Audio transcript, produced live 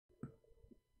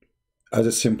as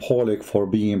a symbolic for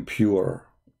being pure,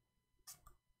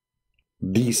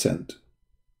 decent.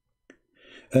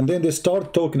 And then they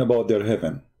start talking about their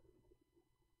heaven.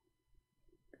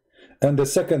 And the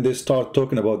second they start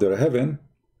talking about their heaven,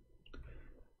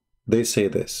 they say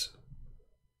this.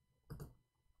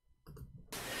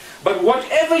 But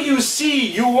whatever you see,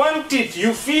 you want it,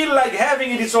 you feel like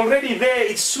having it, it's already there,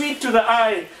 it's sweet to the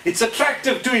eye, it's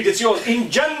attractive to it, it's yours.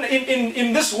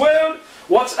 In this world,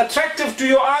 what's attractive to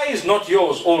your eye is not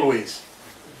yours always.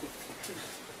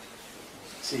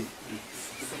 See?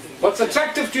 What's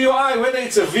attractive to your eye, whether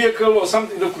it's a vehicle or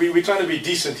something, look, we're trying to be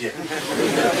decent here.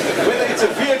 Whether it's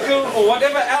a vehicle or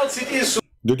whatever else it is.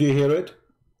 Did you hear it?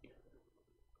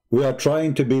 We are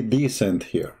trying to be decent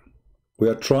here. We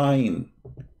are trying.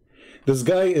 This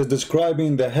guy is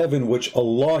describing the heaven which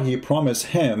Allah, He promised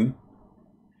him.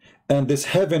 And this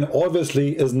heaven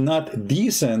obviously is not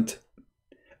decent.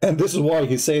 And this is why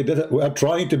he said that we are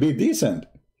trying to be decent.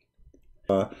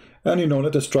 And you know,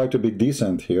 let us try to be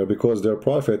decent here, because their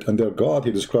prophet and their God,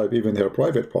 He described even their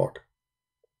private part.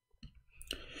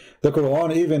 The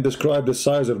Quran even described the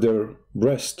size of their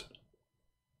breast.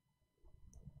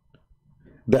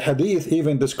 The Hadith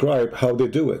even describe how they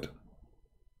do it.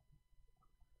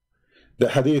 The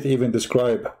Hadith even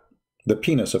describe the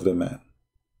penis of the man.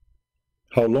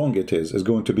 How long it is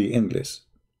going to be endless.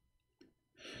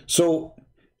 So,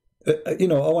 you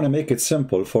know, I want to make it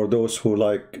simple for those who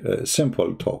like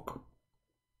simple talk.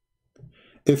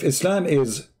 If Islam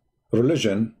is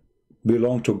religion,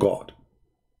 belong to God.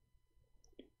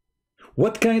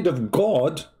 What kind of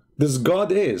God this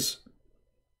God is?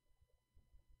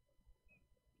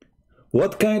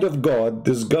 What kind of God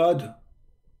this God,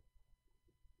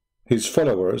 His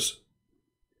followers,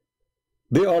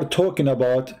 they are talking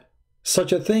about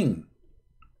such a thing?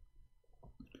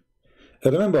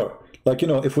 And remember, like, you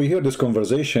know, if we hear this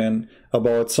conversation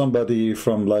about somebody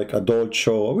from like adult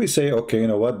show, we say, okay, you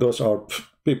know what, those are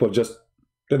people just,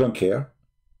 they don't care,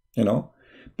 you know.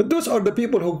 But those are the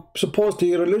people who supposed to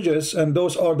be religious, and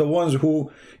those are the ones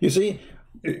who, you see,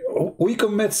 we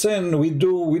commit sin, we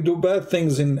do bad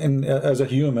things as a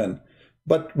human,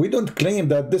 but we don't claim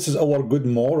that this is our good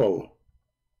moral.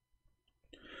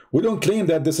 We don't claim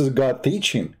that this is God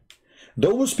teaching.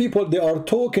 Those people, they are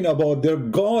talking about their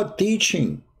God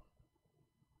teaching.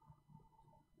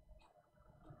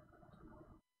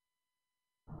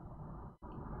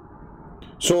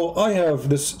 So I have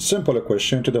this simple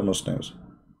question to the Muslims.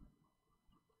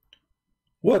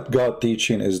 What God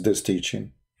teaching is this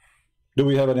teaching? Do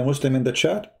we have any Muslim in the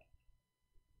chat?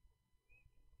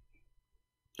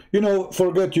 You know,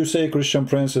 forget you say Christian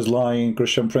Prince is lying,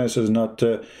 Christian Prince is not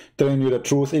telling you the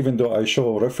truth, even though I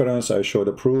show reference, I show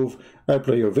the proof, I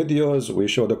play your videos, we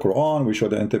show the Quran, we show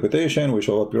the interpretation, we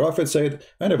show what the Prophet said.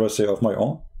 I never say of my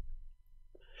own.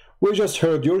 We just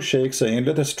heard your sheikh saying,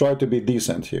 let us try to be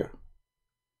decent here.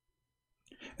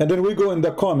 And then we go in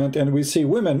the comment and we see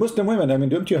women, Muslim women, I mean,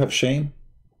 don't you have shame?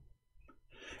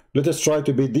 Let us try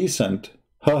to be decent.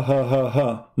 Ha ha ha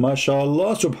ha.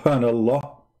 MashaAllah,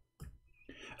 subhanallah.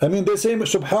 I mean, they say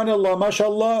subhanallah,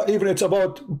 mashallah, even it's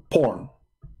about porn.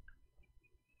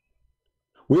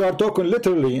 We are talking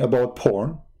literally about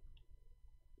porn.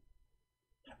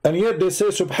 And yet they say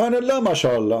subhanallah,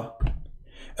 mashallah.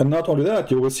 And not only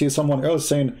that, you will see someone else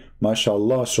saying,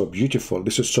 mashallah, so beautiful.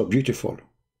 This is so beautiful.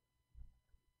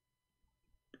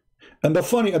 And the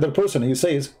funny other person, he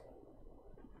says,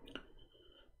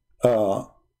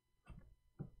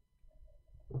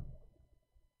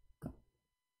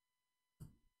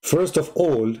 first of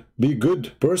all, be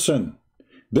good person,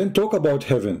 then talk about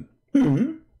heaven.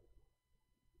 And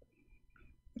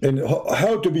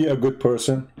how to be a good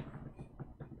person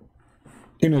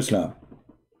in Islam.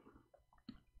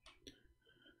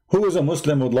 Who is a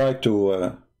Muslim would like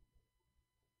to,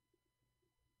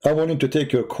 I want to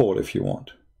take your call if you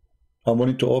want. I'm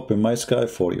willing to open my sky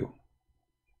for you.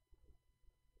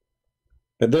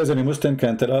 If there's any Muslim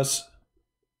can tell us,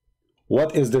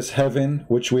 what is this heaven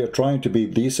which we are trying to be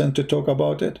decent to talk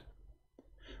about it?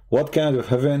 What kind of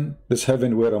heaven? This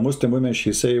heaven where a Muslim woman,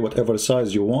 she say whatever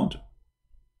size you want?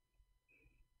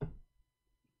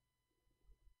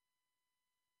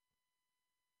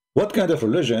 What kind of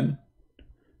religion?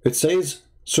 It says,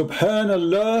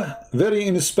 Subhanallah, very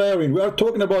inspiring. We are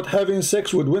talking about having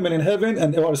sex with women in heaven,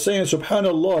 and they are saying,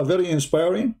 Subhanallah, very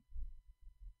inspiring.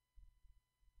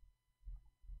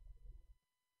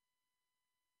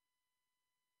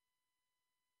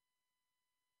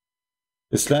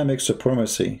 Islamic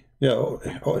supremacy. Yeah,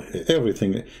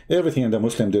 everything in the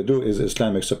Muslim they do is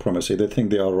Islamic supremacy. They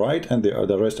think they are right, and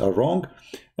the rest are wrong,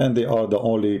 and they are the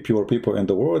only pure people in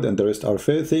the world, and the rest are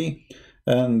filthy,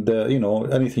 and you know,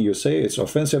 anything you say, it's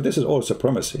offensive. This is all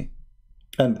supremacy.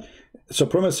 And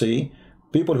supremacy,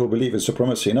 people who believe in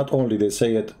supremacy, not only they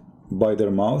say it by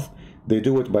their mouth, they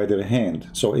do it by their hand.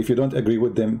 So if you don't agree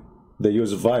with them, they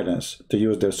use violence to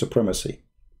use their supremacy.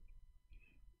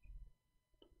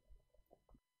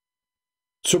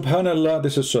 Subhanallah,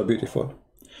 this is so beautiful.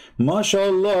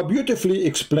 MashaAllah, beautifully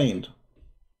explained.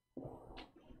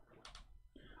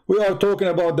 We are talking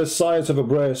about the size of a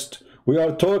breast. We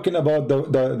are talking about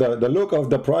the look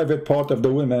of the private part of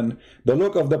the women, the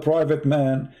look of the private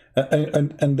man,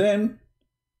 and then,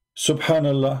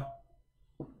 subhanallah,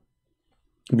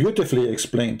 beautifully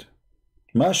explained.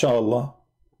 MashaAllah.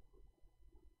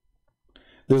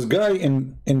 This guy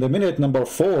in the minute number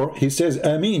 4, he says,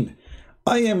 Ameen.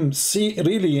 I am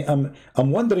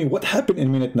I'm wondering what happened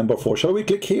in minute number 4. Shall we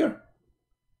click here?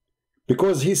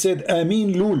 Because he said,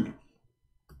 Ameen Lul.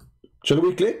 Shall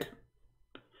we click?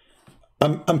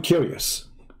 I'm curious.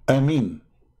 Ameen.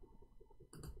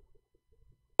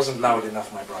 Wasn't loud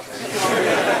enough, my brother.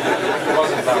 It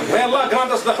wasn't loud. May Allah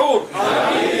grant us the hur.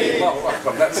 Allahu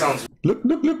Akbar. That sounds. Look.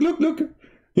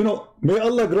 You know, may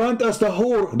Allah grant us the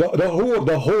hur, the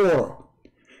whore.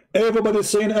 Everybody's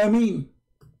saying Ameen.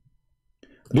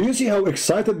 Do you see how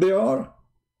excited they are?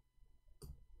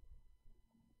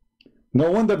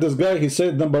 No wonder this guy, he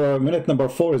said minute number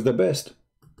 4 is the best.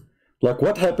 Like,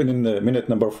 what happened in the minute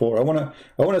number 4? I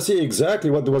wanna see exactly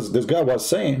what this guy was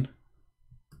saying.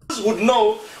 Would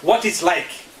know what it's like.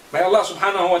 May Allah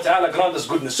subhanahu wa ta'ala grant us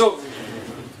goodness. So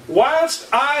whilst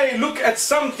I look at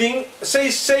something,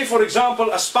 say for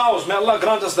example a spouse, may Allah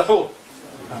grant us the hur.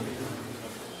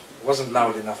 It wasn't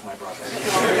loud enough, my brother.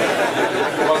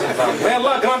 It wasn't loud. May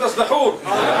Allah grant us the hur.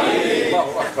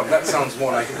 Allahu Akbar. That sounds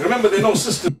more like it. Remember, they know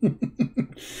system.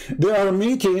 They are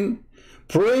meeting,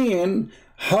 praying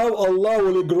how Allah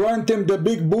will grant them the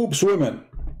big boobs women.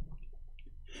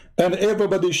 And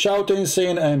everybody shouting,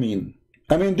 saying Ameen.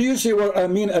 I mean, do you see where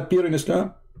Ameen appear in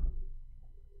Islam?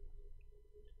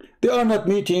 They are not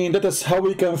meeting. That is how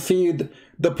we can feed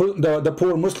the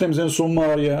poor Muslims in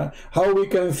Somalia, how we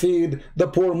can feed the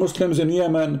poor Muslims in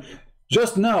Yemen.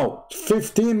 Just now,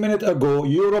 15 minutes ago,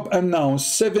 Europe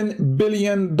announced $7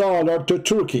 billion to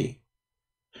Turkey.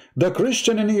 The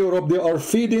Christian in Europe, they are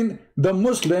feeding the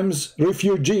Muslims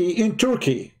refugee in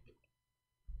Turkey.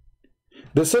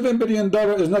 The $7 billion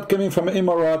is not coming from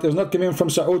Emirates, is not coming from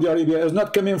Saudi Arabia, is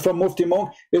not coming from Mufti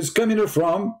Monk, it's coming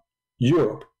from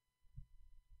Europe.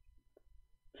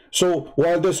 So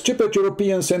while the stupid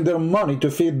Europeans send their money to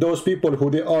feed those people who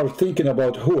they are thinking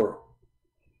about whore,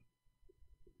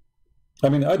 I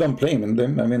mean, I don't blame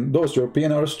them. I mean, those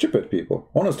Europeans are stupid people.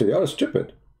 Honestly, they are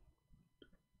stupid.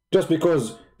 Just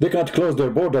because they cannot close their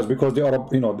borders because they are,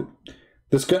 you know,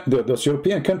 those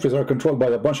European countries are controlled by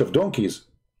a bunch of donkeys.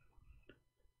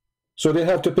 So they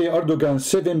have to pay Erdogan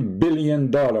 $7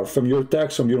 billion from your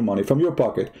tax, from your money, from your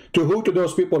pocket. To who? To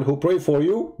those people who pray for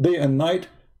you day and night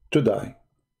to die.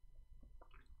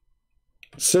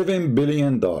 $7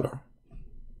 billion.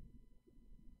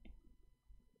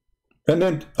 And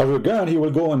then Erdogan, he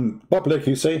will go in public,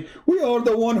 he say, we are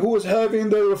the one who is having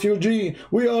the refugee,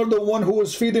 we are the one who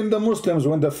is feeding the Muslims,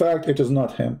 when the fact it is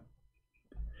not him.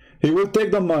 He will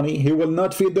take the money, he will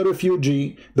not feed the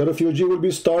refugee will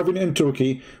be starving in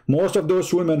Turkey. Most of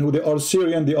those women who they are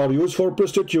Syrian, they are used for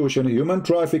prostitution, human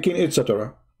trafficking,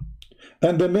 etc.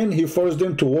 And the men, he forced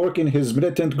them to work in his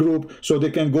militant group so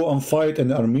they can go and fight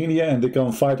in Armenia and they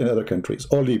can fight in other countries,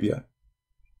 or Libya.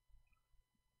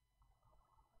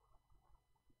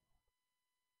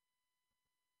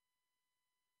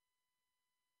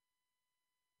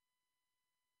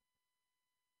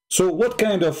 So what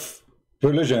kind of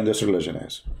religion this religion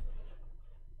is?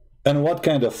 And what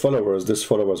kind of followers these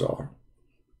followers are?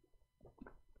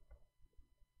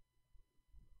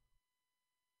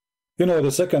 You know,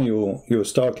 the second you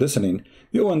start listening,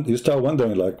 you start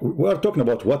wondering, like, we are talking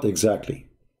about what exactly?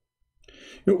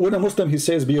 When a Muslim, he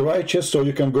says, be righteous so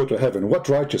you can go to heaven. What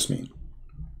righteous mean?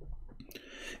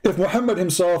 If Muhammad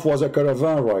himself was a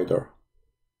caravan rider,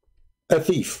 a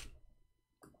thief,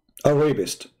 a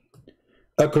rapist,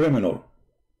 a criminal,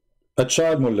 a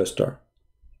child molester.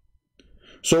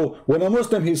 So when a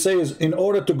Muslim, he says, in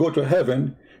order to go to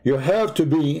heaven, you have to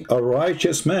be a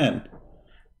righteous man.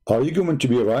 Are you going to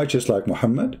be righteous like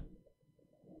Muhammad?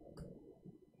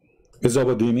 Is that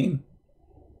what they mean?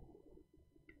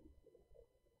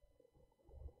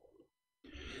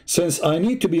 Since I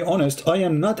need to be honest, I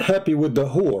am not happy with the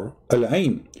whore,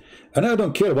 al-ain, and I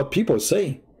don't care what people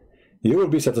say. You will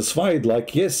be satisfied,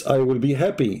 like, yes, I will be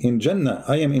happy in Jannah.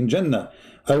 I am in Jannah.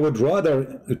 I would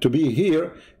rather to be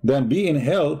here than be in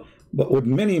hell but with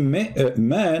many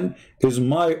man is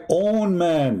my own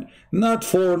man, not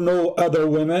for no other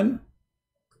women.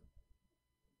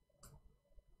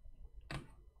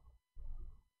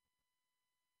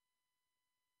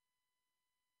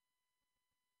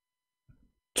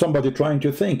 Somebody trying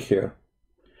to think here,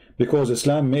 because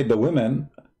Islam made the women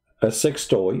a sex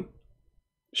toy.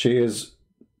 She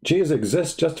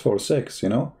exists just for sex, you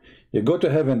know. You go to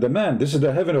heaven, the man, this is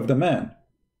the heaven of the man.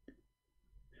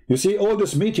 You see, all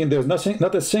this meeting, there's nothing,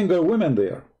 not a single woman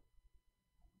there.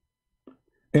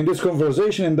 In this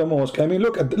conversation in the mosque, I mean,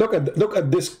 look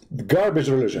at this garbage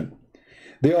religion.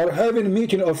 They are having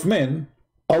meeting of men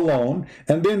alone,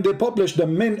 and then they publish the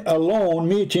men alone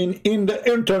meeting in the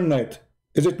internet.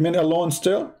 Is it men alone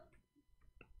still?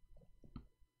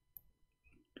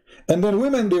 And then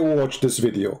women, they watch this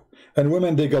video, and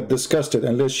women, they got disgusted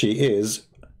unless she is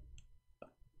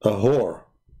a whore.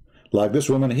 Like this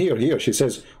woman here, she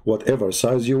says, whatever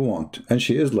size you want, and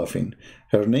she is laughing.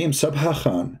 Her name Sabha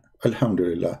Khan.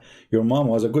 Alhamdulillah, your mom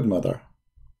was a good mother.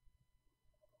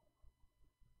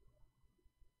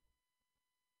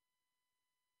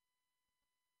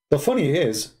 The funny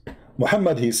is,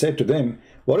 Muhammad, he said to them,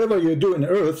 whatever you do in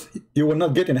earth, you will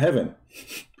not get in heaven.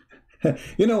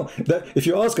 You know, that if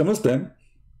you ask a Muslim,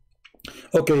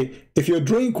 okay, if you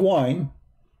drink wine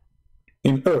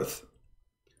in earth,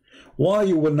 why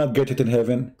you will not get it in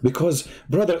heaven? Because,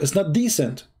 brother, it's not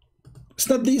decent. It's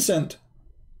not decent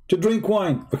to drink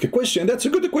wine. Okay, question, that's a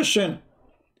good question.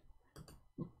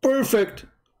 Perfect.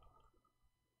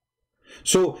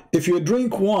 So, if you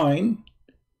drink wine,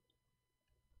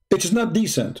 it is not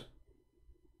decent.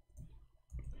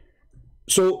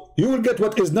 So, you will get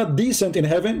what is not decent in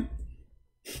heaven?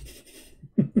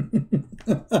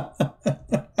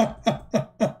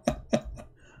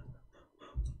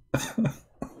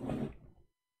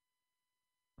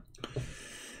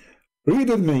 Read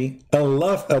with me and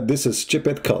laugh at this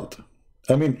stupid cult.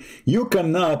 I mean, you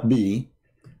cannot be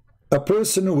a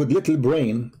person with little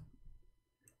brain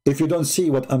if you don't see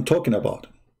what I'm talking about.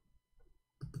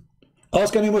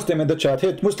 Ask any Muslim in the chat.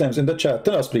 Hit Muslims in the chat.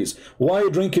 Tell us, please, why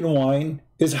drinking wine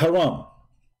is haram.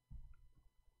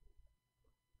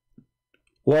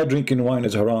 Why drinking wine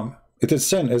is haram? It is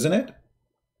sin, isn't it?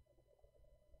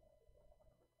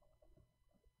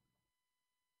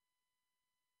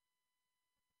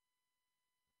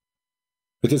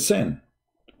 It is sin.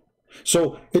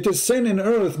 So it is sin in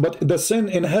earth, but the sin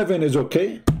in heaven is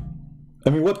okay? I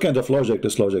mean, what kind of logic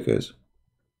this logic is?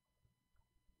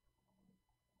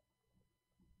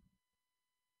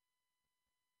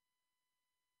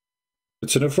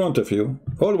 It's in front of you.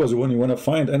 Always when you want to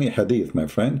find any hadith, my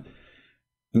friend,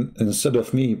 instead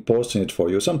of me posting it for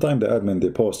you, sometimes the admin,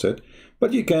 they post it,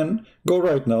 but you can go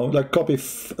right now, like copy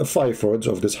 5 words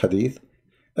of this hadith,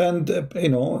 and, you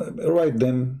know, write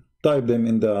them, type them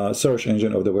in the search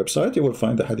engine of the website, you will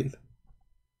find the hadith.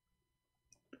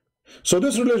 So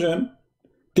this religion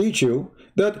teach you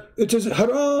that it is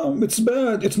haram, it's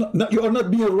bad, it's not, you are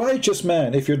not being a righteous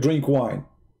man if you drink wine.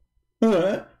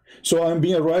 So I'm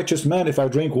being a righteous man if I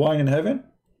drink wine in heaven?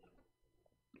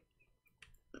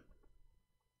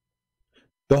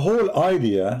 The whole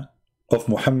idea of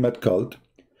Muhammad cult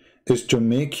is to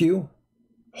make you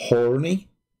horny,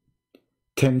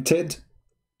 tempted,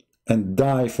 and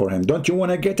die for him. Don't you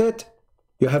want to get it?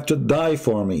 You have to die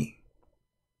for me.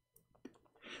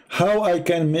 How I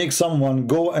can make someone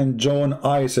go and join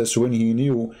ISIS when he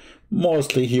knew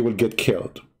mostly he will get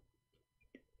killed?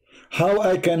 How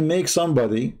I can make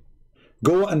somebody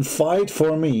go and fight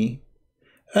for me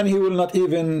and he will not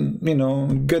even, you know,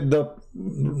 get the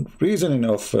reasoning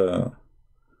of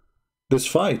this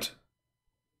fight?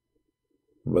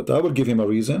 But I will give him a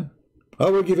reason. I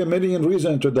will give a million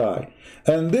reasons to die.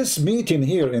 And this meeting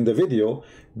here in the video,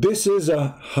 this is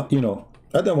a, you know,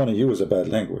 I don't want to use a bad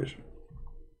language.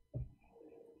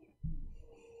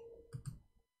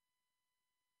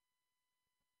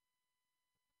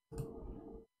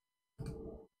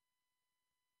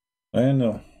 I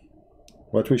know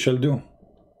what we shall do.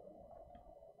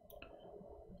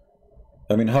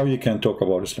 I mean, how you can talk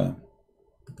about Islam?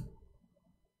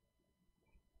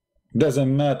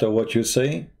 Doesn't matter what you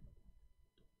say.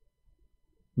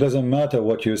 Doesn't matter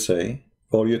what you say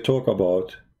or you talk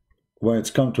about. When it's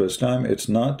come to Islam, it's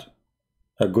not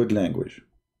a good language.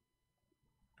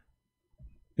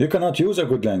 You cannot use a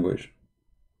good language.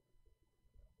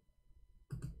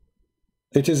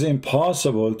 It is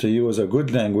impossible to use a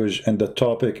good language and the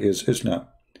topic is Islam.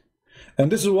 And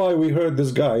this is why we heard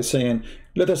this guy saying,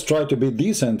 let us try to be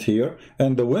decent here.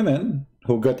 And the women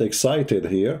who got excited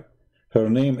here, her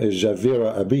name is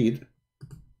Javira Abid.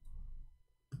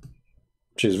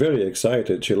 She's very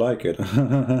excited. She like it.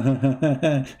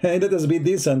 Hey, let us be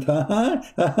decent.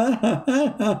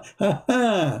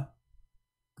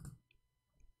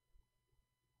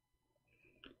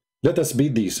 Let us be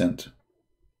decent.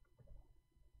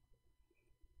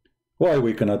 Why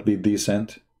we cannot be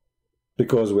decent?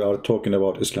 Because we are talking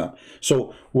about Islam.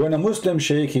 So when a Muslim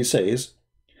sheikh, he says,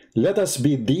 let us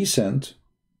be decent,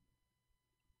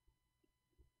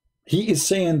 he is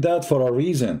saying that for a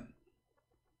reason.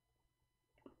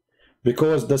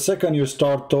 Because the second you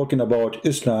start talking about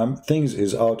Islam, things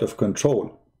is out of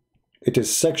control. It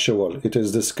is sexual. It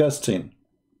is disgusting.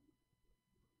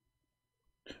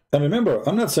 And remember,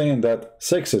 I'm not saying that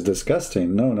sex is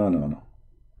disgusting. No, no, no, no.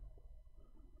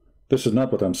 This is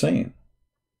not what I'm saying.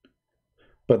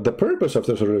 But the purpose of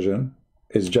this religion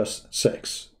is just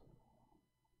sex.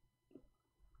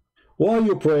 Why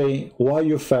you pray, why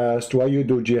you fast, why you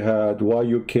do jihad, why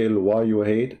you kill, why you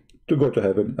hate? To go to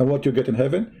heaven. And what you get in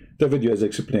heaven, the video is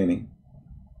explaining.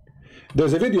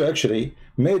 There's a video actually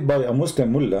made by a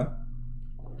Muslim mullah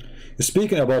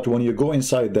speaking about when you go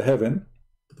inside the heaven,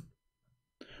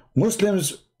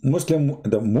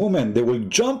 the moment they will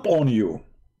jump on you.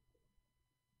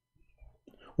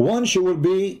 Once you will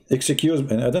be, excuse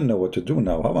me, and I don't know what to do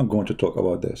now. How am I going to talk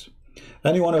about this?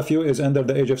 Any one of you is under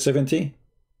the age of 70?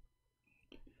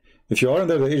 If you are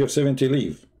under the age of 70,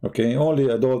 leave. Okay, only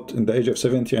adult in the age of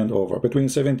 70 and over, between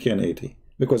 70 and 80.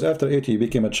 Because after 80, you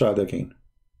became a child again.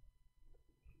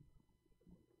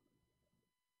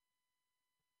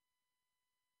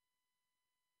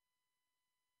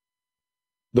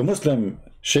 The Muslim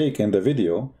sheikh in the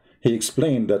video, he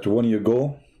explained that when you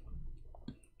go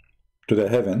to the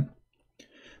heaven,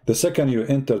 the second you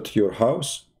enter to your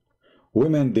house,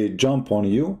 women, they jump on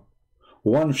you.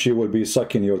 One, she will be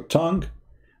sucking your tongue.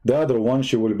 The other one,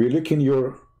 she will be licking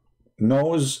your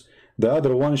nose. The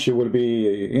other one, she will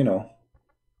be, you know.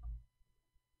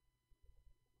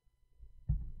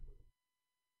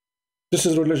 This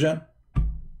is religion.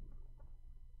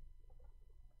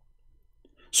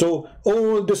 So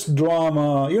all this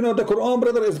drama, you know, the Quran,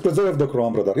 brother, is preserved the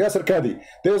Quran, brother. Yasser Qadi,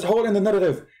 there's a hole in the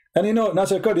narrative. And you know,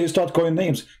 Nasser Qadi, he start calling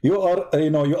names. You are, you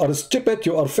know, you are stupid,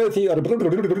 you are filthy, you are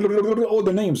all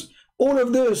the names. All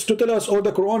of this to tell us, oh,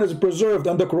 the Quran is preserved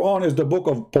and the Quran is the book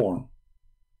of porn.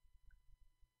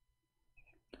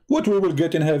 What we will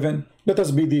get in heaven? Let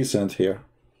us be decent here.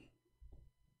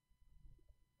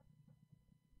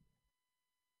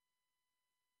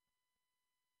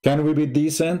 Can we be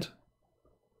decent?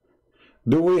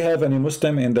 Do we have any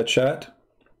Muslim in the chat?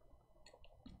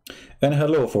 And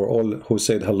hello for all who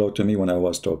said hello to me when I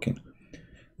was talking.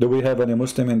 Do we have any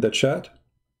Muslim in the chat?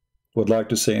 Would like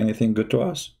to say anything good to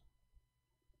us?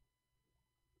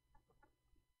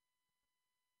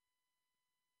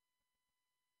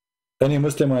 Any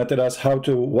Muslim want to tell us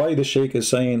why the Sheikh is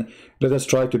saying, let us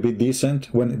try to be decent,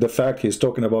 when the fact he's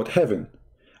talking about heaven.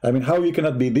 I mean, how you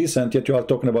cannot be decent yet you are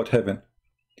talking about heaven?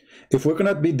 If we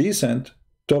cannot be decent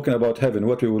talking about heaven,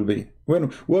 what we will be? Where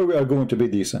we are going to be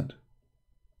decent?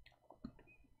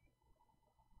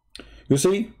 You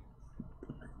see,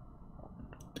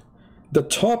 the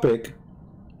topic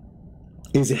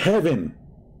is heaven.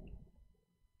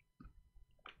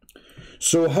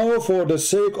 So how, for the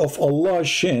sake of Allah's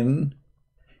shin,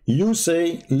 you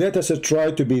say, let us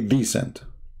try to be decent?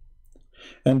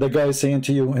 And the guy saying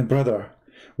to you, and brother,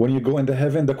 when you go into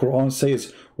heaven, the Quran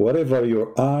says, whatever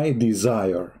your eye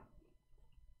desire.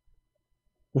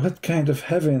 What kind of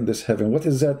heaven, this heaven? What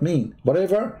does that mean?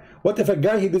 Whatever? What if a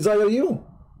guy, he desire you?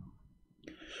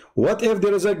 What if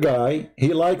there is a guy,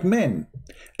 he like men,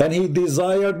 and he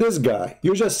desire this guy?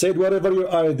 You just said whatever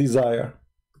your eye desire.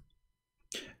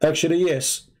 Actually,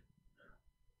 yes.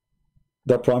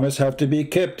 The promise have to be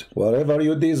kept, whatever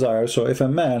you desire. So if a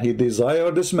man, he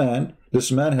desire this man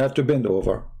have to bend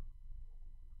over.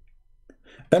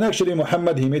 And actually,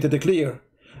 Muhammad, he made it clear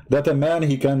that a man,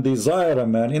 he can desire a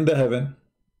man in the heaven.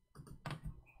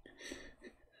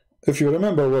 If you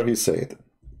remember where he said,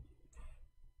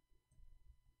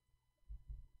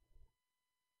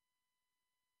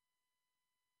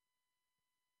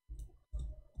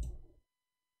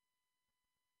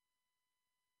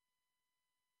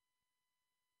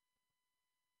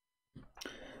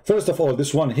 first of all,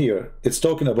 this one here, it's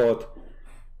talking about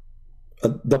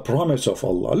the promise of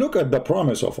Allah. Look at the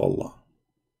promise of Allah.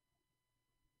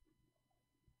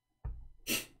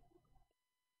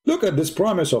 Look at this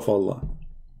promise of Allah.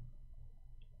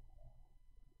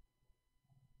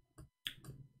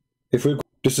 If we,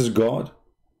 this is God.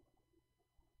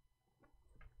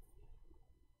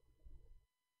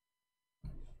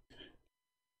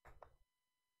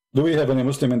 Do we have any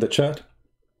Muslim in the chat?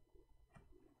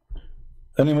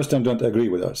 Any Muslim don't agree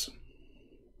with us.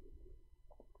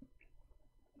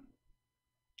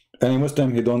 Any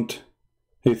Muslim,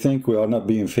 he think we are not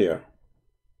being fair.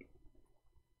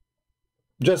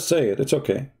 Just say it, it's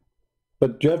okay.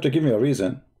 But you have to give me a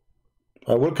reason.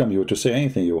 I welcome you to say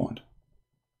anything you want.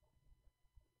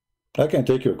 I can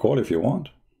take your call if you want.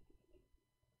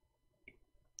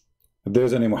 If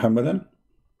there's any Muhammadan.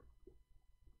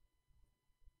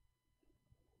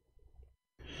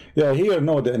 Yeah, here,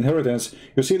 no, the inheritance.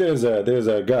 You see, there's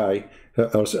a guy,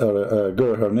 or a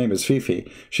girl, her name is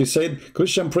Fifi. She said,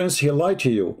 Christian Prince, he lied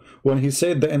to you. When he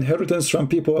said the inheritance from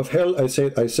people of hell, I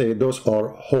say those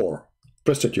are whore,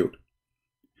 prostitute.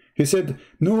 He said,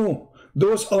 no,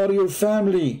 those are your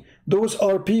family. Those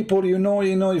are people, you know,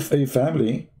 if a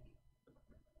family.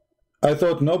 I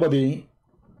thought nobody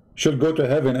should go to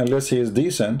heaven unless he is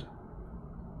decent.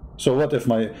 So what if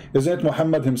isn't it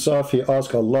Muhammad himself, he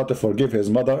asked Allah to forgive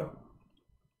his mother,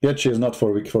 yet she is not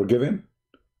forgiven?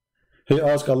 He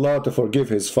asked Allah to forgive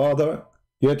his father,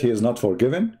 yet he is not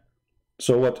forgiven?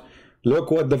 So what? Look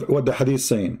what the hadith is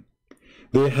saying.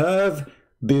 They have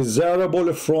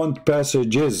desirable front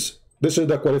passages. This is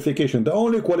the qualification. The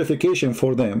only qualification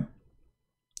for them,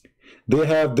 they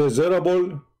have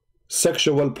desirable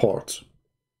sexual parts.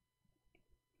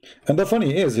 And the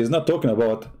funny is, he's not talking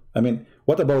about, I mean,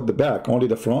 what about the back? Only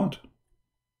the front?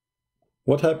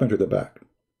 What happened to the back?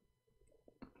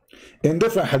 In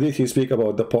different hadith, he speaks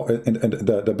about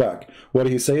the back, where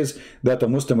he says that the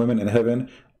Muslim women in heaven,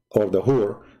 or the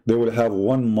hur, they will have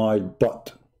 1 mile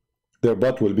butt. Their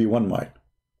butt will be 1 mile.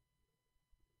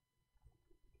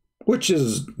 Which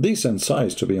is decent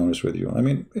size, to be honest with you. I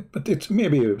mean, but it's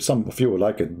maybe some of you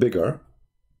like it bigger.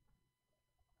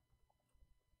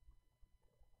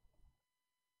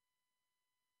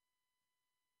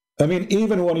 I mean,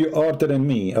 even when you are telling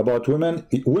me about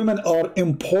women are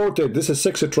imported. This is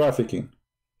sex trafficking.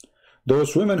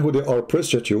 Those women who they are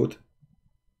prostitute.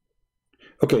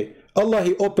 Okay, Allah,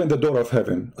 he opened the door of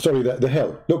heaven. Sorry, the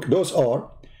hell. Look, those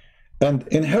are an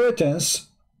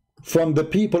inheritance from the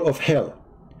people of hell.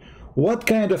 What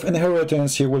kind of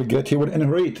inheritance he will get? He will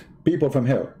inherit people from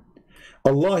hell.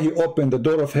 Allah, he opened the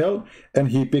door of hell and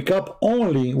he pick up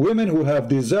only women who have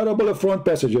desirable front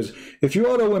passages. If you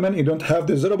are a woman, you don't have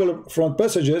desirable front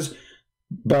passages,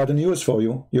 bad news for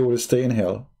you. You will stay in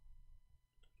hell.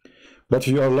 But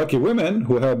if you are lucky women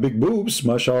who have big boobs,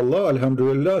 mashallah,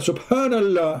 alhamdulillah,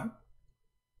 subhanallah,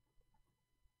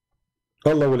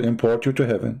 Allah will import you to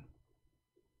heaven.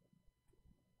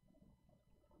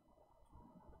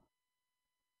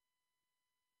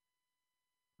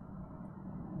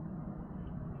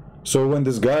 So when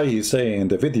this guy is saying in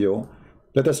the video,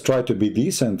 let us try to be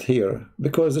decent here,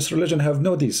 because this religion have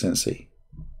no decency.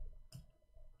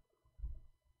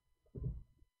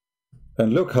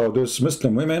 And look how those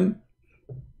Muslim women,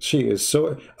 she is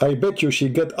so, I bet you she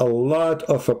get a lot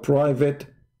of private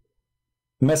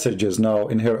messages now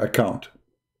in her account.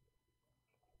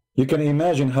 You can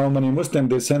imagine how many Muslims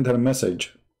they send her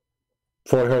message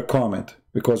for her comment,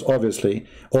 because obviously,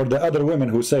 or the other women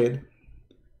who said,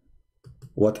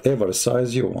 whatever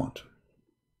size you want.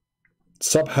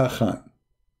 Sabha Khan.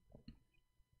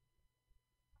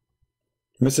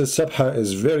 Mrs. Sabha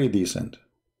is very decent.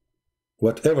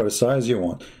 Whatever size you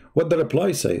want. What the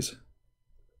reply says.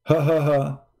 Ha ha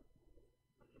ha.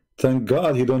 Thank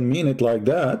God he don't mean it like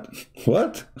that.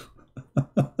 What?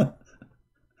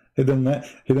 He didn't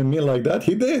mean like that.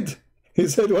 He did. He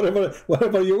said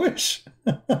whatever you wish.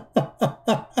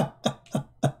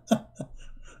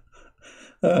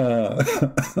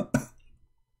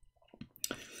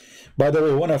 By the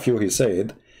way, one of you, he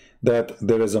said that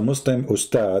there is a Muslim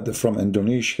ustad from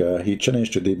Indonesia. He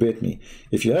challenged to debate me.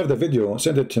 If you have the video,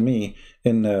 send it to me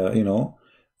in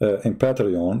in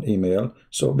Patreon email.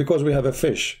 So because we have a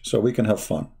fish, so we can have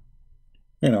fun.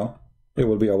 You know, it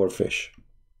will be our fish.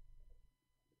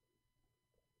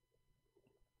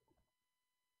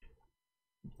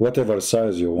 Whatever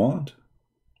size you want.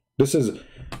 This is,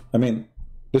 I mean,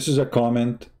 this is a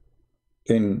comment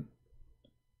in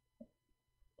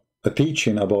a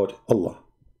teaching about Allah.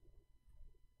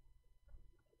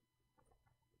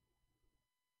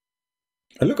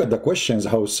 And look at the questions,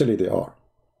 how silly they are.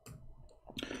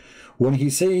 When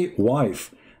he say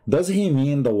wife, does he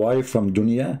mean the wife from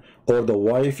dunya or the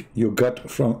wife you got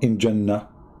from in Jannah?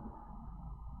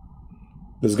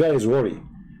 This guy is worried.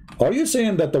 Are you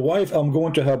saying that the wife I'm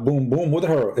going to have boom boom with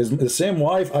her is the same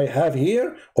wife I have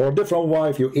here, or a different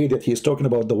wife? You idiot. He's talking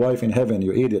about the wife in heaven,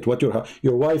 you idiot. What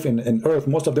your wife in earth,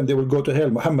 most of them, they will go to hell.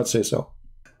 Muhammad says so.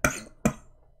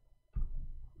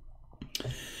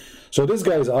 So this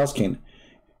guy is asking,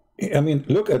 I mean,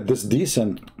 look at this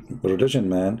decent religion,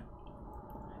 man.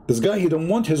 This guy, he don't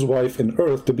want his wife in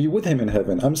earth to be with him in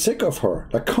heaven. I'm sick of her.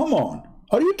 Like, come on.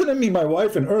 Are you telling me my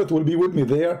wife in earth will be with me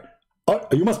there?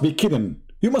 You must be kidding.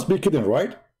 You must be kidding,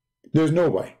 right? There's no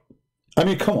way. I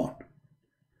mean, come on.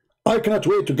 I cannot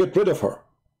wait to get rid of her.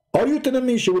 Are you telling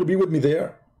me she will be with me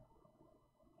there?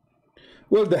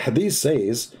 Well, the Hadith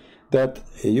says that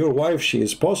your wife, she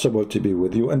is possible to be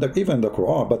with you, and even the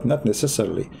Quran, but not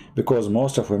necessarily, because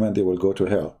most of women, they will go to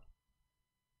hell.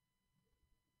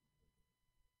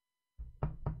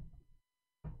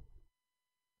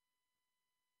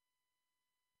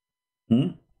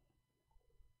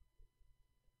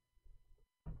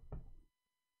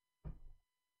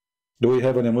 Do we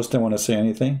have any Muslim want to say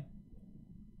anything?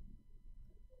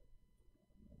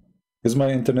 Is my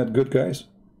internet good, guys?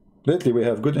 Lately we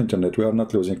have good internet. We are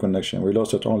not losing connection. We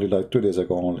lost it only like 2 days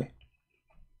ago only.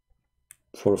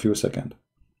 For a few seconds.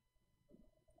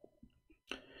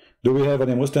 Do we have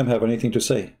any Muslim have anything to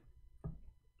say?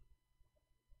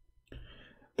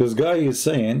 This guy is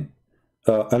saying,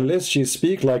 unless she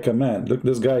speak like a man. Look,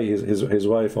 this guy, his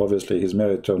wife, obviously, he's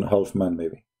married to a half man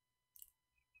maybe.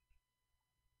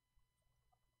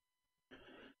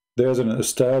 There's an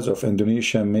Ustaz of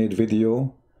Indonesia made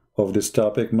video of this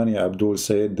topic. Many Abdul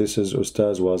said this is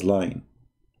Ustaz was lying.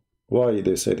 Why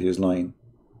they said he's lying?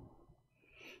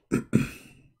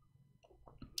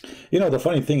 You know, the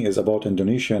funny thing is about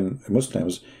Indonesian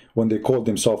Muslims, when they call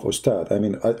themselves Ustad, I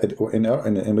mean, in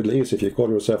the Middle East, if you call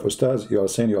yourself Ustaz, you are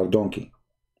saying you are donkey.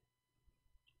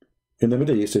 In the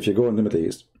Middle East, if you go in the Middle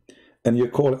East, and you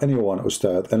call anyone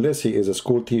Ustad, unless he is a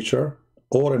school teacher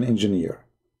or an engineer,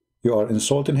 you are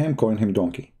insulting him, calling him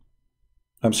donkey.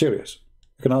 I'm serious.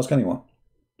 You can ask anyone.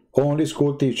 Only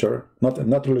school teacher, not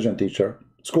religion teacher,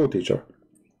 school teacher.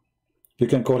 You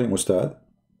can call him Ustad,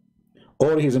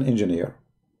 or he's an engineer.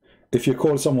 If you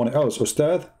call someone else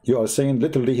Ustad, you are saying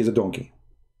literally he's a donkey.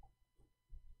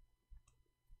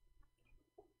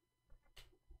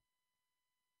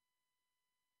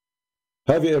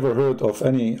 Have you ever heard of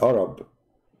any Arab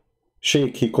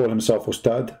sheikh, he call himself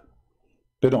Ustad?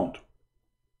 They don't.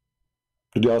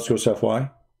 Did you ask yourself why?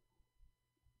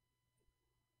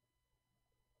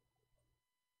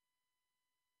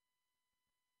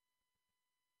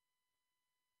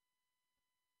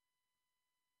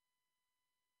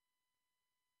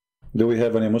 Do we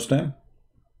have any Muslim?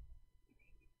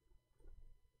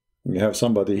 We have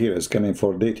somebody here is coming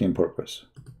for dating purpose.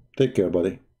 Take care,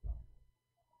 buddy.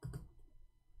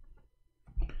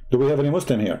 Do we have any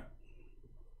Muslim here?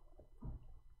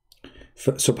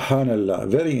 Subhanallah,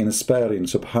 very inspiring,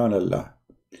 subhanallah.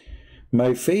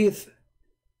 My faith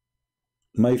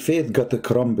got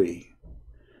crumbly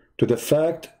to the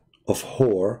fact of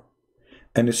whore,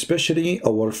 and especially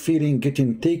our feeling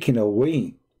getting taken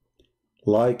away,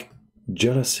 like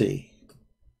jealousy.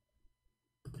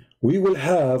 We will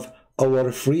have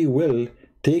our free will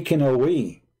taken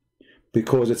away,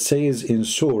 because it says in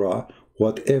Surah,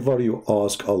 whatever you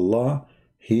ask Allah,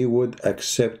 He would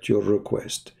accept your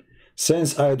request.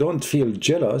 Since I don't feel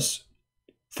jealous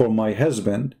for my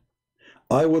husband,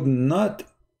 I would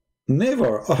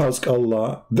never ask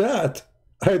Allah that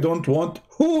I don't want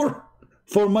whore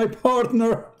for my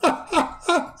partner.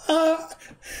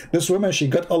 This woman, she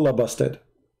got Allah busted.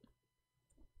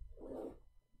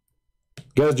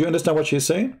 Guys, do you understand what she's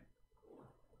saying?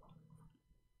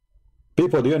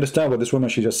 People, do you understand what this woman,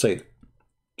 she just said?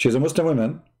 She's a Muslim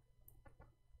woman.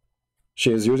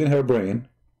 She is using her brain.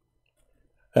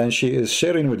 And she is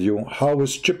sharing with you how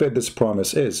stupid this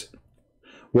promise is.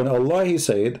 When Allah, He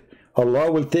said, Allah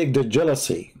will take the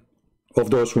jealousy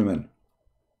of those women.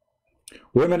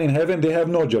 Women in heaven, they have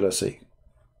no jealousy.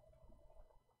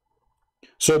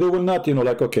 So they will not, you know,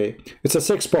 like, okay, it's a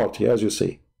sex party, as you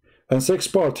see. And sex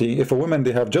party, if a woman,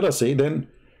 they have jealousy, then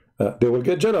they will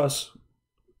get jealous.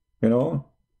 You know,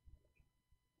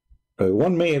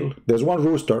 one male, there's one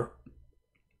rooster.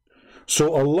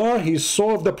 So Allah, He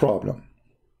solved the problem.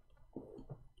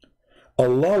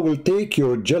 Allah will take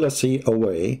your jealousy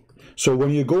away. So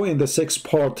when you go in the sex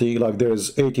party, like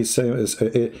there's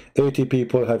 80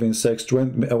 people having sex,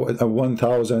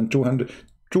 1,000, 200,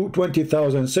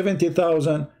 20,000,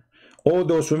 70,000, all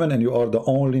those women, and you are the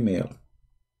only male.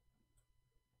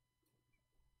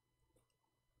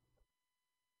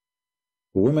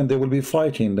 Women, they will be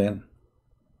fighting then.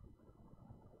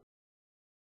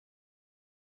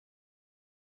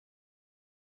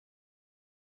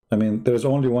 I mean, there's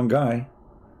only one guy.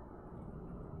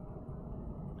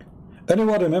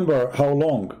 Anyone remember how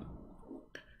long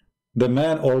the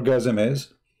man orgasm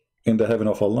is in the heaven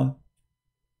of Allah?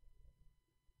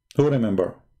 Who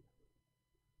remember?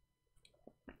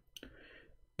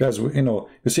 Guys, you know,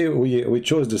 you see, we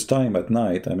chose this time at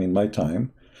night, I mean my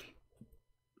time,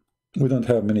 We don't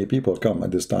have many people come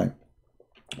at this time.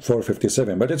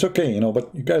 4:57, but it's okay, you know.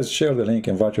 But you guys share the link,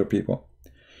 invite your people.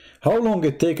 How long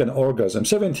it take an orgasm?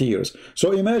 70 years.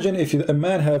 So imagine if a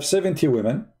man have 70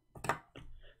 women,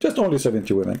 just only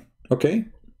 70 women, okay?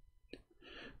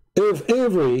 If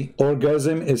every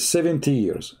orgasm is 70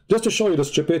 years, just to show you the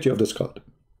stupidity of this cult.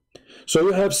 So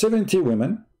you have 70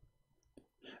 women,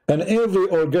 and every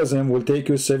orgasm will take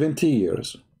you 70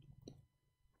 years.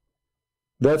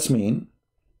 That's mean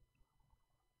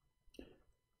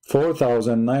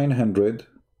 4,900.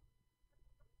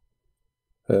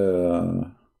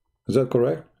 Is that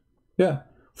correct? Yeah,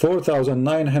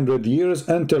 4,900 years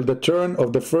until the turn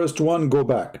of the first one go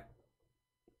back.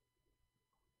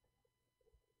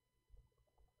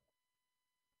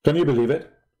 Can you believe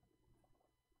it?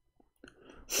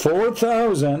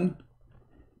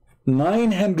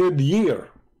 4,900 years.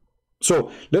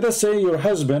 So let us say your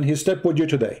husband, he slept with you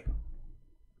today.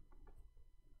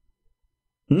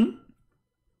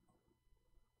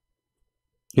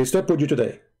 He slept with you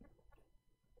today.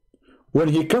 When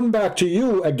he come back to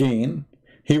you again,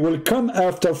 he will come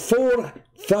after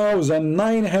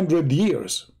 4,900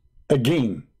 years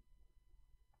again.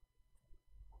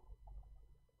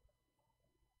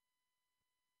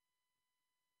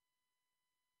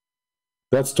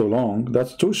 That's too long.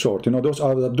 That's too short. You know, those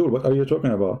are Abdul. What are you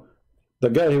talking about? The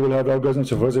guy who will have orgasms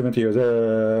for 70 years.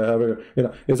 You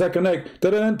know, Zakir Naik.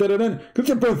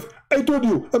 Christian Prince, I told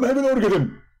you, I'm having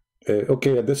orgasm.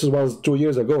 Okay, this was 2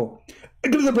 years ago.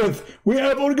 Christian Prince, we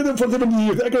have orgasm for 70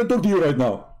 years. I can talk to you right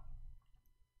now.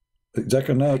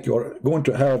 Zakir Naik, you are going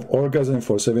to have orgasm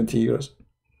for 70 years.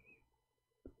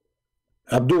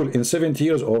 Abdul, in 70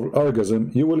 years of orgasm,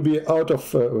 you will be out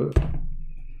of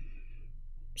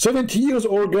 70 years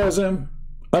orgasm.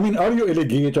 I mean, are you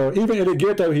alligator? Even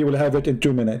alligator, he will have it in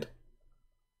 2 minutes.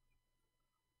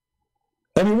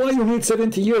 I mean, why you need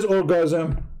 70 years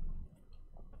orgasm?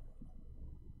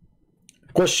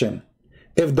 Question.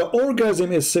 If the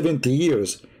orgasm is 70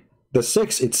 years, the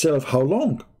sex itself, how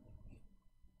long?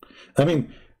 I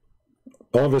mean,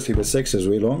 obviously the sex is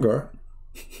way longer.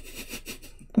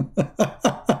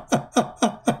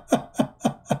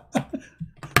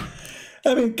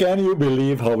 I mean, can you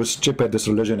believe how stupid this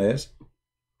religion is?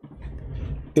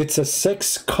 It's a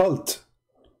sex cult.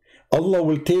 Allah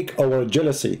will take our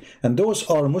jealousy. And those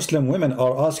are Muslim women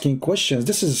are asking questions.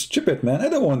 This is stupid, man. I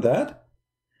don't want that.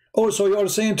 Oh, so you are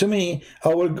saying to me,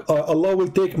 Allah will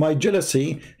take my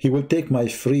jealousy. He will take my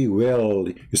free will.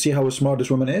 You see how smart this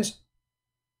woman is?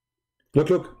 Look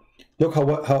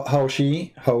how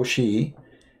she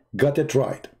got it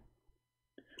right.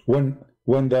 When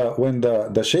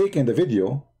the sheikh in the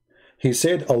video, he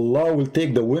said Allah will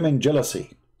take the women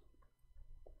jealousy.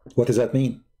 What does that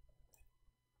mean?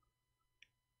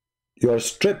 You are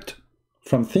stripped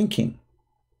from thinking.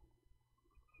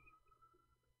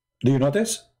 Do you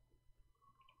notice?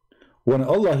 When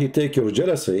Allah he take your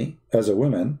jealousy as a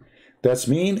woman, that's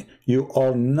mean you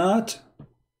are not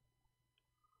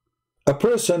a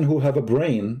person who have a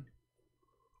brain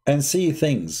and see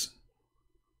things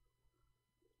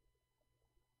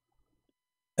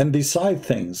and decide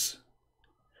things.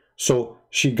 So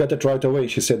she got it right away.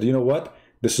 She said, you know what?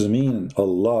 This is mean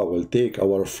Allah will take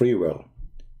our free will.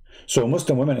 So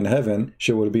Muslim women in heaven,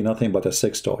 she will be nothing but a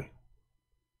sex toy.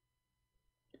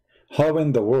 How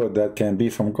in the world that can be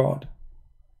from God?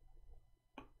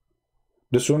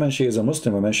 This woman, she is a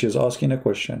Muslim woman. She is asking a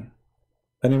question.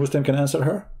 Any Muslim can answer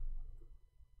her?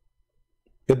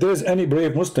 If there is any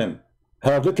brave Muslim,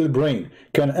 have little brain,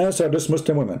 can answer this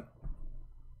Muslim woman.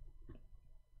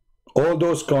 All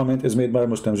those comment is made by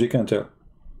Muslims. You can tell.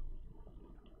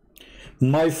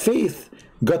 My faith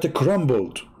got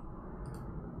crumbled.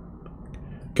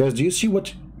 Guys, do you see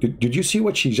what? Did you see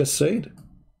what she just said?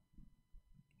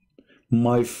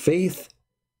 My faith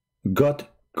got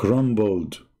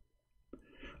crumbled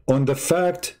on the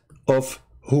fact of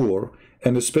whore,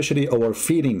 and especially our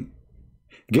feeling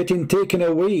getting taken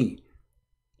away,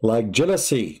 like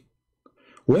jealousy.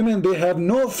 Women, they have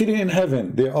no feeling in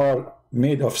heaven. They are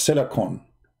made of silicone.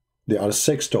 They are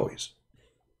sex toys.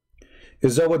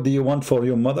 Is that what do you want for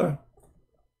your mother?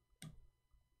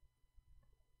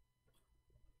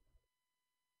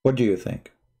 What do you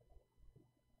think?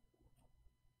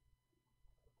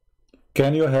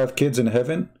 Can you have kids in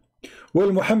heaven?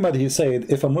 Well, Muhammad, he said,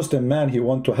 if a Muslim man, he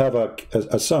want to have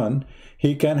a son,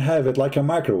 he can have it like a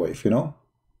microwave, you know?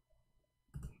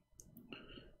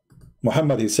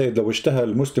 Muhammad, he said, لو اشتهى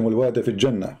المسلم الواد في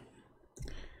الجنة.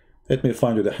 Let me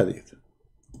find you the hadith.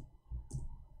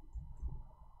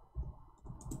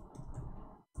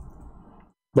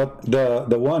 But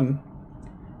the one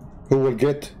who will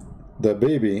get the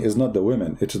baby is not the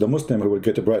women, it's the Muslim who will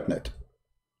get a brightnet.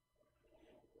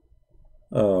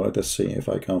 Let us see if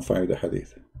I can find the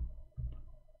hadith.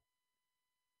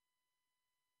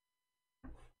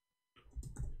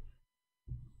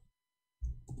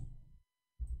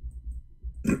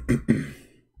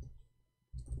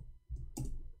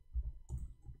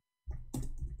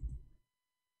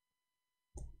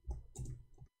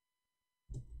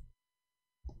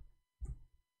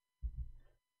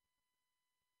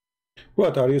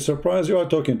 What, are you surprised? You are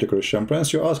talking to Christian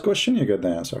Prince, you ask question, you get the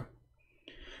answer.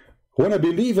 When a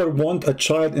believer wants a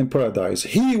child in paradise,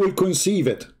 he will conceive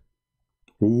it.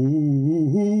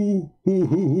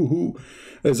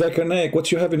 Zakir Naik,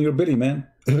 what you have in your belly, man?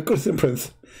 Christian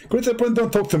Prince,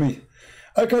 don't talk to me.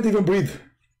 I can't even breathe.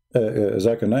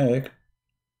 Zakir Naik,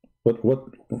 what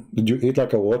did you eat,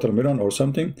 like a watermelon or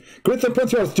something? Christian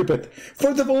Prince, you are stupid.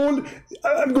 First of all,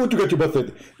 I'm going to get you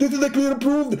busted. This is a clear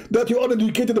proof that you are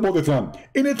educated about Islam.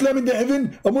 In Islam, in the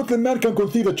heaven, a Muslim man can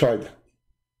conceive a child.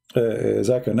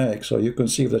 Zakir Naik, so you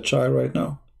conceive the child right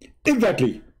now?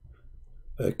 Exactly.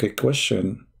 Okay,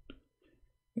 question,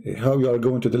 how you are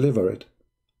going to deliver it?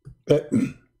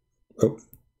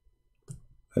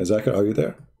 Zakir, are you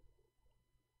there?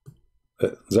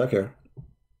 Zakir.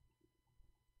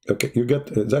 Okay, you get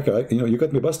Zakir. You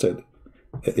got me busted.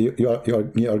 You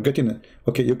are getting.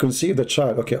 Okay, you conceive the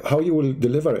child. Okay, how you will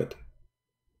deliver it?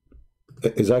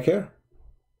 Zakir.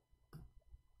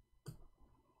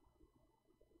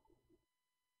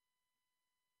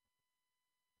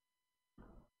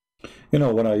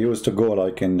 When I used to go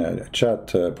like in a chat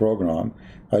program,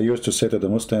 I used to say to the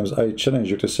Muslims, I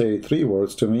challenge you to say 3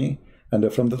 words to me,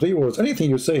 and from the 3 words, anything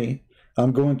you say,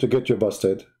 I'm going to get you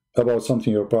busted about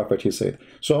something your prophet he said.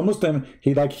 So a Muslim,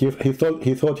 he thought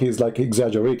he's like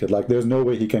exaggerated, like there's no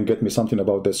way he can get me something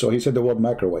about this. So he said the word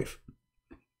microwave.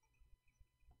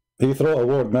 He threw a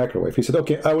word microwave. He said,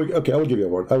 okay, I will give you a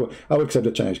word. I will accept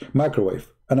the challenge.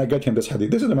 Microwave. And I get him this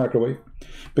hadith. This is the microwave.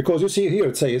 Because you see here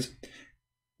it says,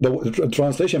 the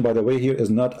translation, by the way, here is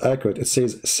not accurate. It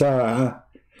says sa'a.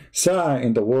 Sa'a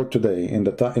in the word today, in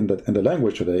the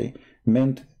language today,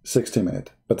 meant 60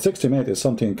 minutes. But 60 minutes is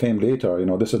something came later.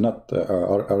 This is not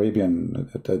Arabian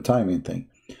timing thing.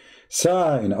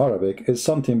 Sa'a in Arabic is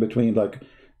something between 5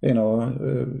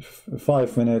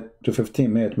 minutes to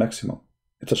 15 minutes maximum.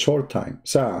 It's a short time.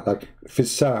 Sa'a, like fi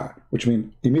sa'a, which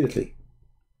means immediately.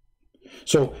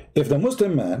 So if the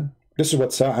Muslim man, this is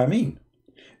what sa'a mean.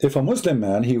 If a Muslim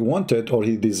man, he wanted or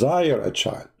he desire a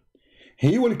child,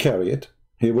 he will carry it,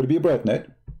 he will be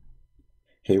pregnant,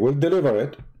 he will deliver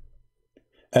it,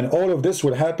 and all of this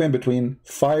will happen between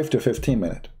 5 to 15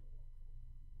 minutes.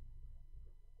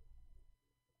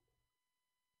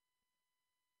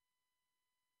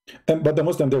 But the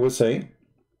Muslim, they will say,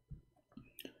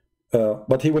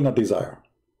 but he will not desire.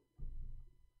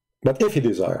 But if he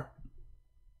desire,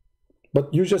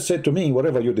 but you just said to me,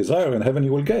 whatever you desire in heaven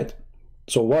you will get.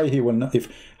 So why he will not?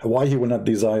 Why he will not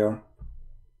desire?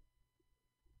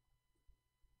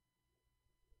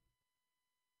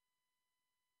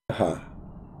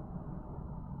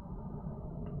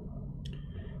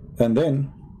 And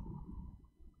then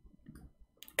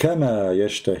كما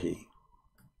يشتهي,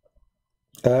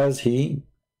 as he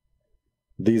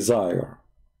desire.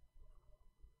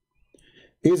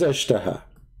 إذا اشتهى.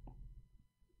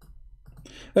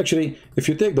 Actually, if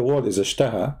you take the word إذا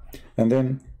اشتهى and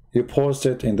then you post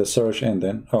it in the search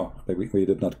engine. Oh, we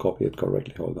did not copy it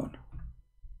correctly. Hold on.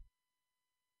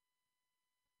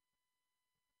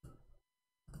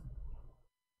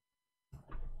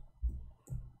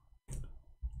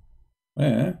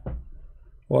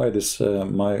 Why this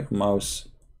my mouse?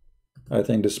 I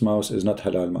think this mouse is not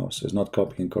halal mouse. It's not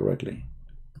copying correctly.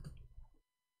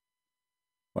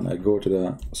 When I go to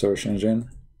the search engine,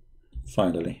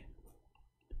 finally.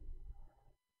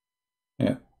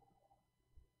 Yeah.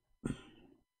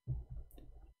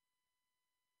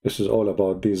 This is all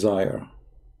about desire.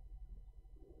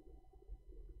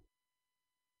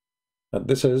 And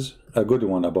this is a good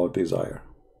one about desire.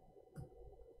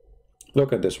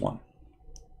 Look at this one.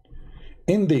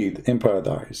 Indeed, in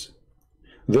paradise,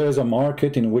 there is a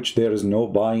market in which there is no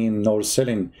buying nor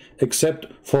selling except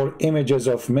for images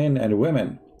of men and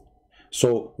women.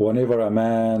 So whenever a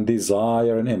man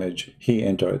desire an image, he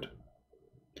enter it.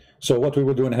 So what we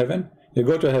will do in heaven? You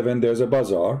go to heaven, there's a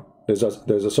bazaar, there's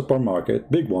a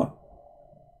supermarket, big one.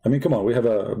 I mean, come on, we have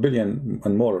 1 billion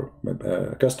and more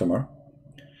customer.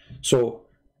 So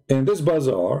in this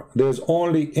bazaar, there's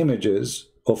only images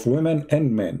of women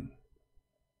and men.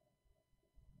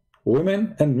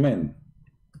 Women and men.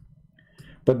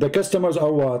 But the customers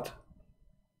are what?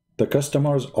 The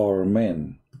customers are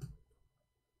men.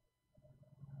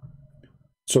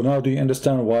 So now do you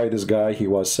understand why this guy, he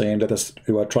was saying that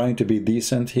we are trying to be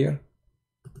decent here?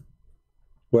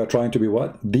 We are trying to be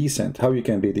what? Decent. How you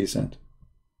can be decent?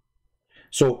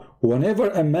 So whenever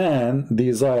a man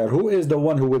desire, who is the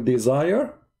one who will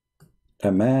desire?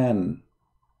 A man.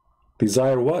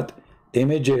 Desire what?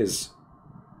 Images.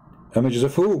 Images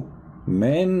of who?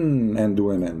 Men and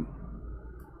women.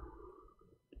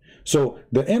 So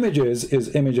the images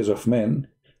is images of men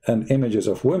and images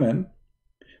of women,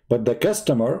 but the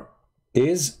customer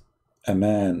is a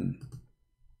man.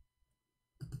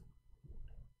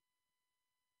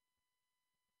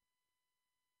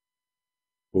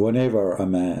 Whenever a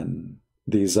man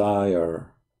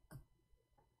desire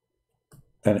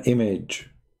an image,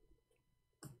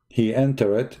 he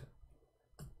enter it,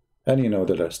 and you know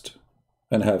the rest,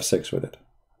 and have sex with it.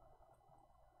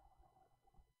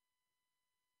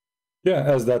 Yeah,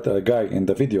 as that guy in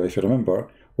the video, if you remember,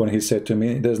 when he said to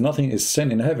me, there's nothing is sin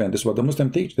in heaven. This is what the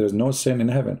Muslim teach. There's no sin in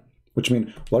heaven, which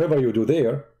means whatever you do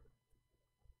there,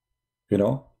 you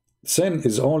know, sin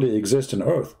is only exist in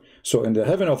earth. So in the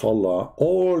heaven of Allah,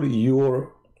 all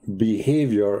your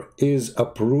behavior is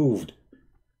approved.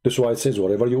 That's why it says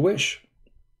whatever you wish.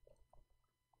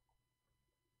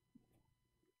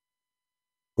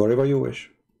 Whatever you wish.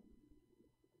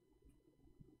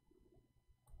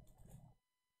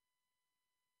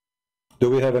 Do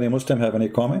we have any Muslim have any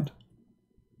comment?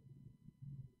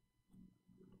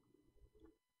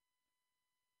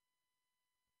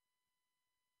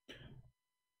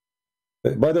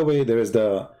 By the way, there is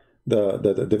the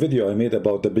video I made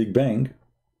about the Big Bang,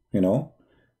 you know,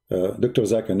 Dr.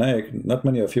 Zakir Naik. Not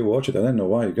many of you watch it. I don't know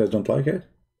why you guys don't like it.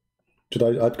 Should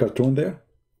I add cartoon there?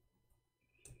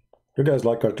 You guys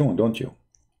like cartoon, don't you?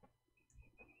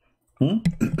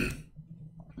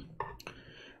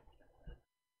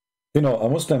 You know, a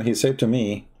Muslim, he said to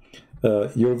me,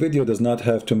 your video does not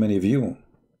have too many views.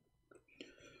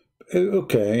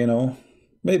 Okay, you know,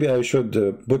 maybe I should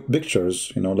put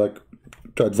pictures, you know, like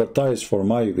to advertise for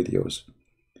my videos,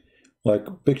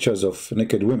 like pictures of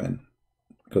naked women,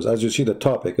 because as you see the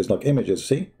topic is like images.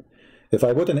 See, if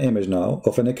I put an image now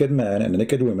of a naked man and a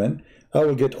naked woman, I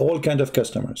will get all kind of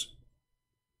customers.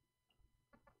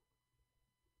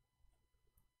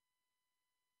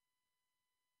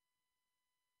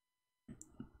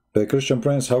 Christian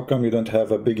Prince, how come you don't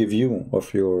have a big view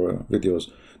of your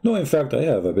videos? No, in fact, I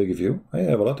have a big view. I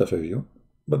have a lot of view,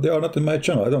 but they are not in my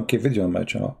channel. I don't keep video on my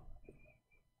channel.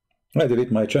 I delete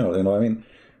my channel, you know. I mean,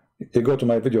 you go to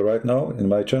my video right now in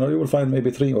my channel, you will find maybe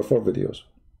 3 or 4 videos.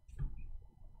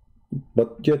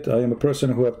 But yet, I am a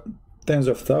person who have tens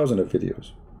of thousands of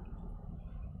videos.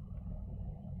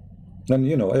 And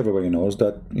you know, everybody knows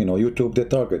that, you know, YouTube, they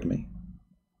target me.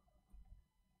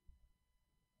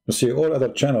 You see, all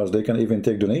other channels, they can even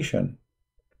take donation.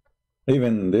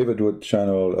 Even David Wood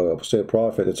channel, say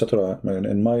Prophet, etc.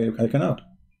 In my, I cannot.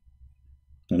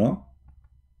 You know,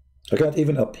 I can't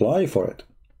even apply for it.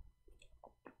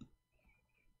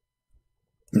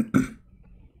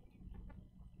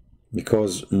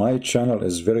 Because my channel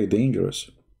is very dangerous.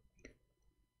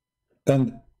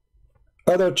 And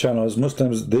other channels,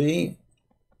 Muslims, they,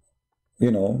 you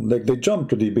know, like they jump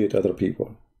to debate other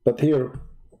people. But here,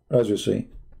 as you see,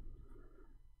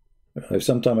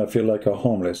 sometimes I feel like a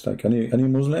homeless. Like any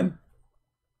Muslim?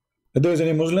 If there is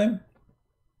any Muslim?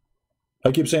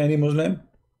 I keep saying any Muslim?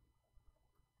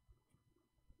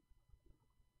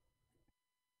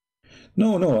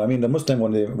 No. I mean the Muslim,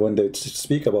 when they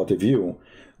speak about the view,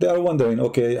 they are wondering,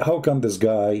 okay, how come this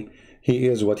guy, he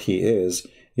is what he is,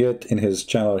 yet in his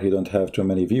channel he don't have too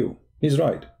many views? He's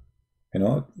right. You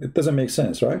know, it doesn't make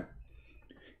sense, right?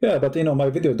 Yeah, but you know, my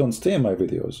videos don't stay in my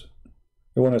videos.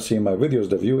 You want to see my videos,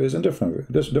 the view is in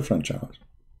different channels.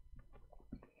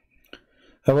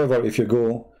 However, if you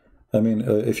go, I mean,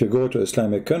 if you go to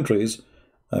Islamic countries,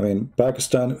 I mean,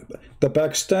 Pakistan, the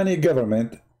Pakistani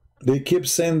government, they keep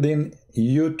sending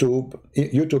YouTube,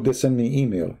 they send me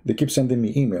email. They keep sending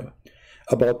me email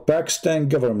about Pakistan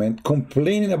government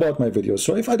complaining about my videos.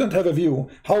 So if I don't have a view,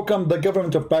 how come the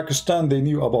government of Pakistan, they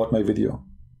knew about my video?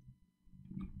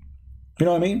 You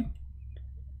know what I mean?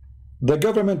 The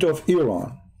government of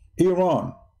Iran,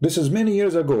 this is many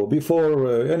years ago,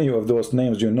 before any of those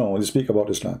names you know, they speak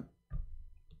about Islam.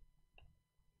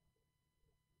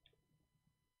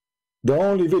 The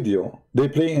only video they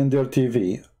play in their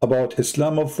TV about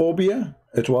Islamophobia,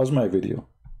 it was my video.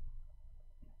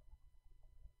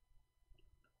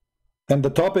 And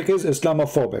the topic is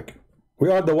Islamophobic.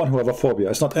 We are the one who have a phobia.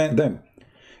 It's not them.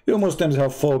 You Muslims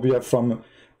have phobia from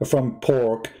from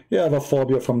pork, you have a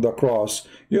phobia from the cross,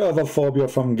 you have a phobia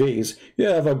from gays, you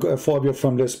have a phobia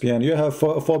from lesbian, you have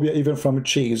a phobia even from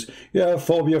cheese, you have a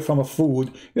phobia from a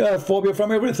food, you have a phobia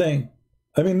from everything.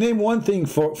 I mean, name one thing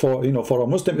for a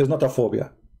Muslim is not a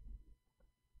phobia.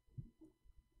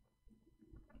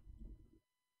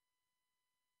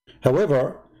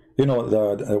 However,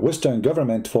 the Western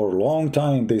government for a long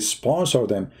time, they sponsor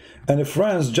them. And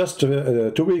France, just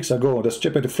 2 weeks ago, the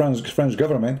stupid French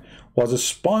government was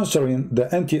sponsoring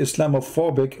the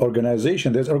anti-Islamophobic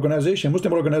organization. There's organization,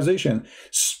 Muslim organization,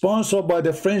 sponsored by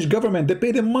the French government. They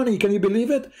pay them money, can you believe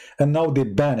it? And now they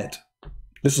ban it.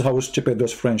 This is how stupid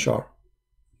those French are.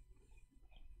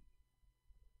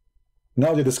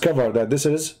 Now they discover that this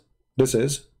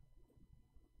is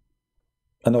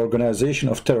an organization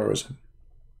of terrorism.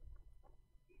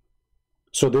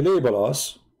 So they label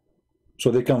us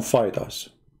so they can fight us.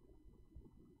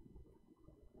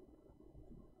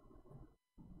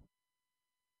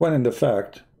 When in the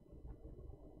fact,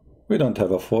 we don't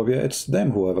have a phobia, it's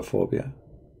them who have a phobia.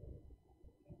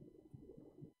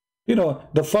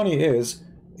 The funny is,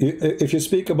 if you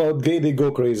speak about gay, they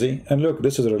go crazy. And look,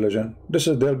 this is a religion. This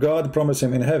is their God promised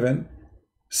him in heaven,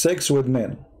 sex with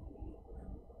men.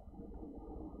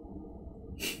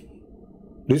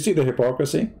 Do you see the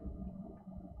hypocrisy?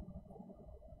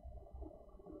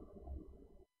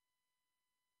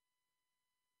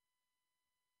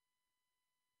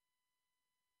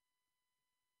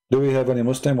 Do we have any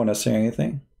Muslim want to say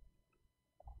anything?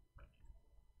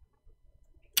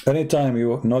 Anytime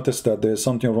you notice that there's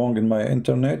something wrong in my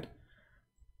internet,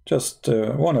 just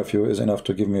one of you is enough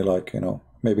to give me, like,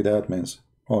 maybe the admins.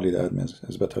 Only the admins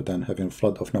is better than having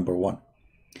flood of number one.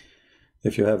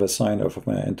 If you have a sign of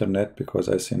my internet, because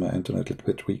I see my internet a little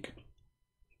bit weak.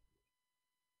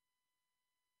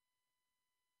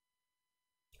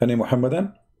 Any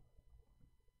Muhammadan?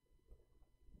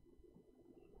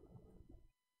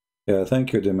 Yeah,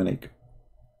 thank you, Dominique.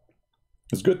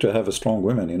 It's good to have a strong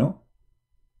women,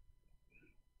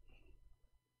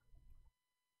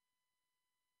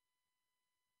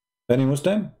 Any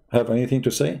Muslim have anything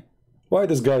to say? Why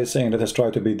this guy is saying let us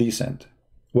try to be decent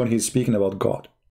when he's speaking about God?